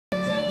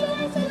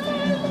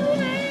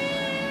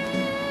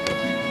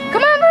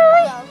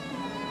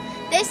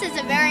This is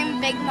a very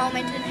big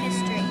moment in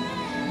history.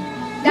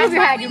 Move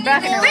your head, you're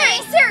blocking her Very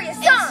light. serious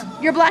song.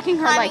 You're blocking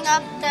her Climbing light.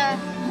 up the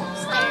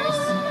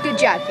stairs. Good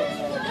job, kid.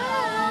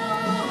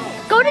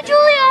 Go to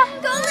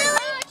Julia. Go, Lily.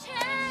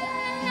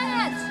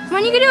 Come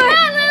on, you can do it. Come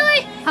on,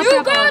 Lily. I'll You put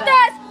up all got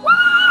that. this.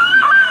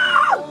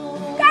 Woo!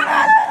 Come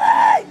on,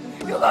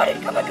 Lily. You got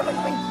it. Come on, come on,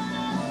 come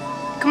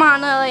on. Come on,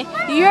 Lily.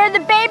 You're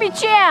the baby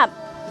champ.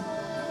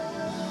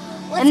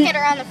 Let's And- get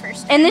her on the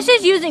first. And this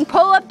is using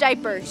pull-up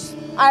diapers.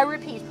 I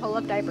repeat,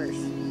 pull-up diapers.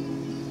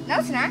 No,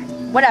 it's not.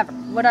 Whatever.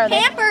 What are they?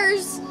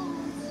 Pampers.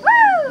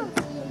 Woo!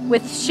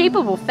 With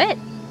shapeable fit.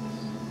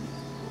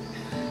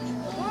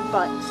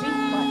 But, see,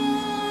 but.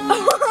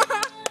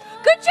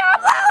 Good job,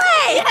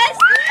 Lily! Yes,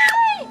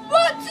 Lily.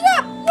 What's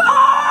up?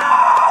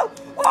 Whoa!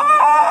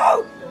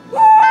 Whoa! Whoa!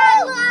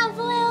 I love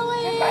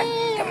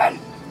Lily. Come on.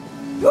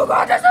 You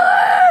got this,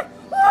 Lily.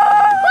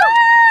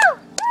 Woo!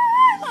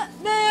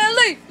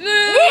 Lily.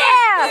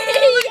 Yeah!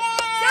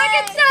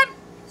 Second step.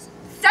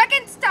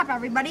 Second step,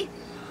 everybody.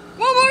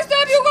 One more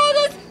step, you got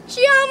this.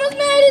 She almost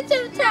made it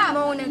to the top.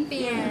 Mona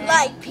being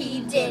like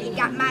P. Diddy.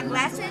 Got my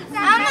glasses on.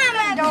 I'm on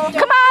my door.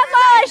 Come on,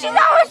 Lily! She's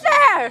almost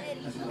there!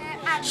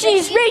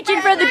 She's reaching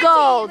for the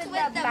gold.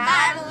 With the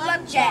bottle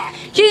of Jack.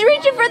 She's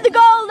reaching for the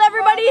gold,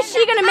 everybody. Is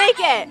she gonna make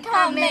it?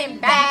 Coming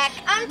back.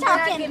 I'm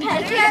talking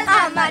Pedicures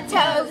on my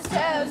toes.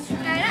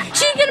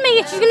 She's gonna make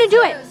it. She's gonna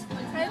do it.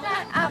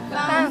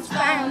 Bounce,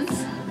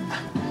 bounce.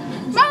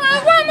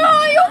 Mama, one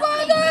more, you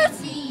got this.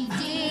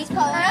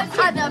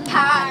 At the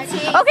party.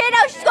 Okay,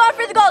 now she's going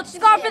for the gold. She's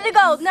going for the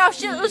gold. Now,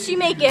 will she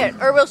make it,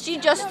 or will she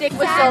just stick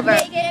with silver?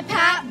 Make it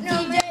pop.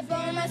 DJ,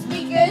 blow my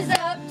speakers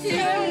up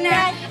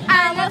tonight.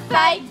 I'ma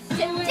fight.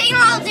 Take a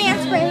little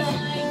dance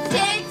break.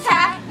 Tick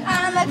tock.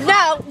 I'ma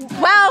Now,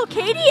 while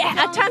Katie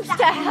attempts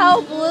to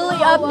help Lily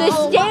up the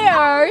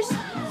stairs,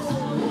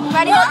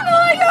 Ready? One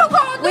more, you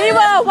got this. we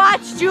will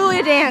watch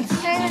Julia dance.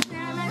 There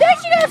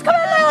she goes. Come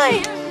on,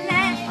 Lily.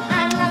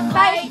 I'ma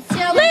fight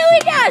till Lily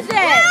does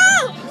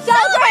it.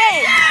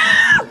 Celebrate.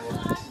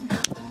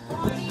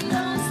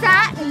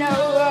 stop. No.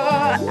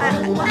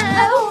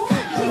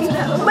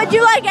 Would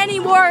you like any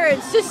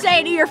words to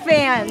say to your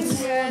fans?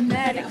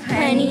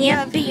 Plenty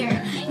of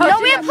beer. You know,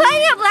 we have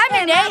plenty of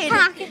lemonade.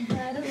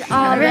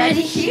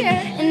 Already here.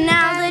 And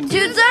now the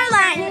dudes are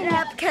lining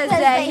up because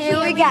they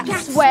hear we got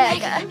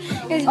swagger.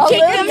 Oh, Kick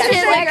Lily them got to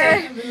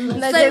swagger.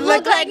 But they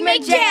look like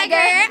Mick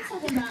Jagger.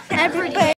 Everybody.